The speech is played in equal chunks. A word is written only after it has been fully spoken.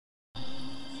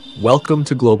Welcome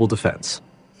to Global Defense.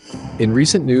 In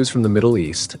recent news from the Middle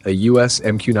East, a U.S.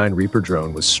 MQ-9 Reaper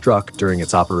drone was struck during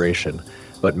its operation,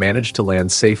 but managed to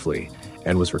land safely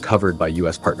and was recovered by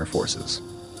U.S. partner forces.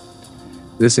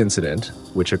 This incident,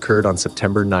 which occurred on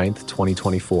September 9,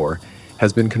 2024,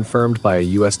 has been confirmed by a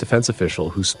U.S. defense official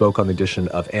who spoke on the condition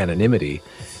of anonymity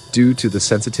due to the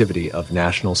sensitivity of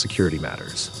national security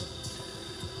matters.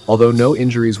 Although no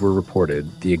injuries were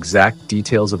reported, the exact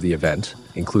details of the event,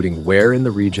 including where in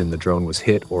the region the drone was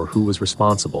hit or who was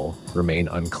responsible, remain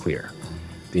unclear.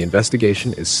 The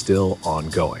investigation is still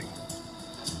ongoing.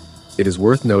 It is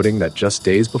worth noting that just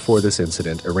days before this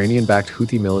incident, Iranian-backed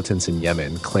Houthi militants in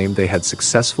Yemen claimed they had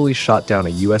successfully shot down a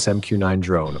U.S. MQ-9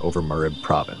 drone over Marib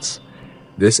province.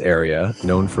 This area,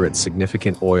 known for its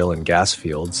significant oil and gas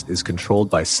fields, is controlled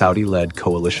by Saudi-led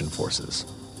coalition forces.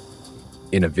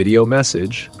 In a video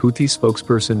message, Houthi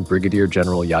spokesperson Brigadier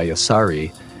General Yahya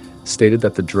Sari stated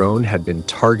that the drone had been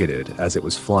targeted as it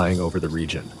was flying over the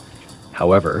region.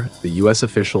 However, the U.S.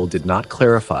 official did not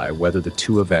clarify whether the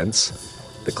two events,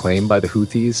 the claim by the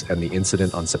Houthis and the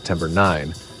incident on September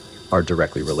 9, are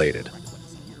directly related.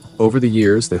 Over the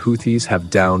years, the Houthis have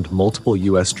downed multiple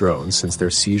U.S. drones since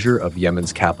their seizure of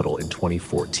Yemen's capital in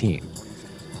 2014.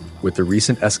 With the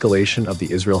recent escalation of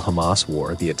the Israel-Hamas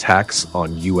war, the attacks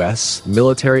on U.S.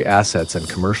 military assets and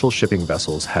commercial shipping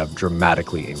vessels have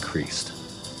dramatically increased.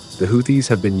 The Houthis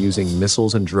have been using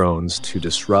missiles and drones to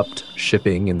disrupt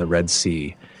shipping in the Red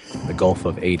Sea and the Gulf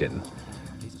of Aden,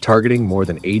 targeting more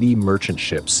than 80 merchant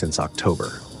ships since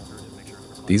October.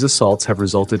 These assaults have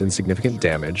resulted in significant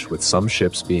damage, with some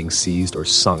ships being seized or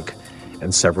sunk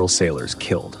and several sailors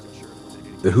killed.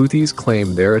 The Houthis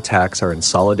claim their attacks are in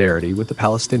solidarity with the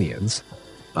Palestinians,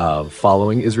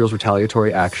 following Israel's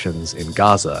retaliatory actions in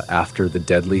Gaza after the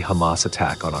deadly Hamas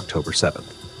attack on October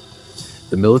 7th.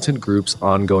 The militant group's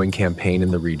ongoing campaign in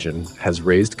the region has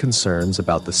raised concerns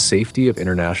about the safety of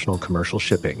international commercial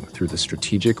shipping through the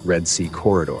strategic Red Sea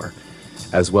corridor,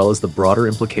 as well as the broader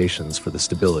implications for the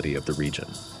stability of the region.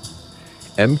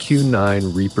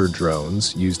 MQ-9 Reaper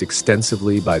drones, used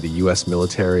extensively by the U.S.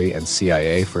 military and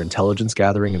CIA for intelligence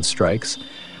gathering and strikes,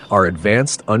 are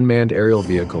advanced unmanned aerial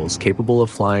vehicles capable of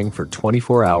flying for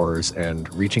 24 hours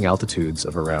and reaching altitudes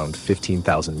of around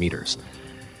 15,000 meters.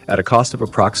 At a cost of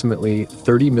approximately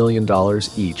 $30 million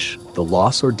each, the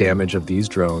loss or damage of these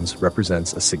drones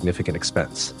represents a significant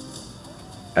expense.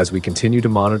 As we continue to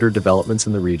monitor developments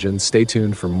in the region, stay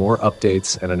tuned for more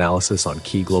updates and analysis on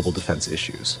key global defense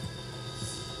issues.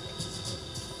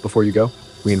 Before you go,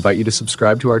 we invite you to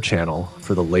subscribe to our channel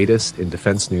for the latest in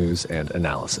defense news and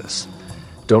analysis.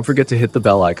 Don't forget to hit the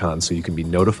bell icon so you can be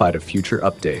notified of future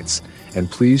updates, and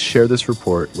please share this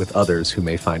report with others who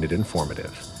may find it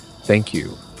informative. Thank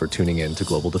you for tuning in to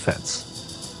Global Defense.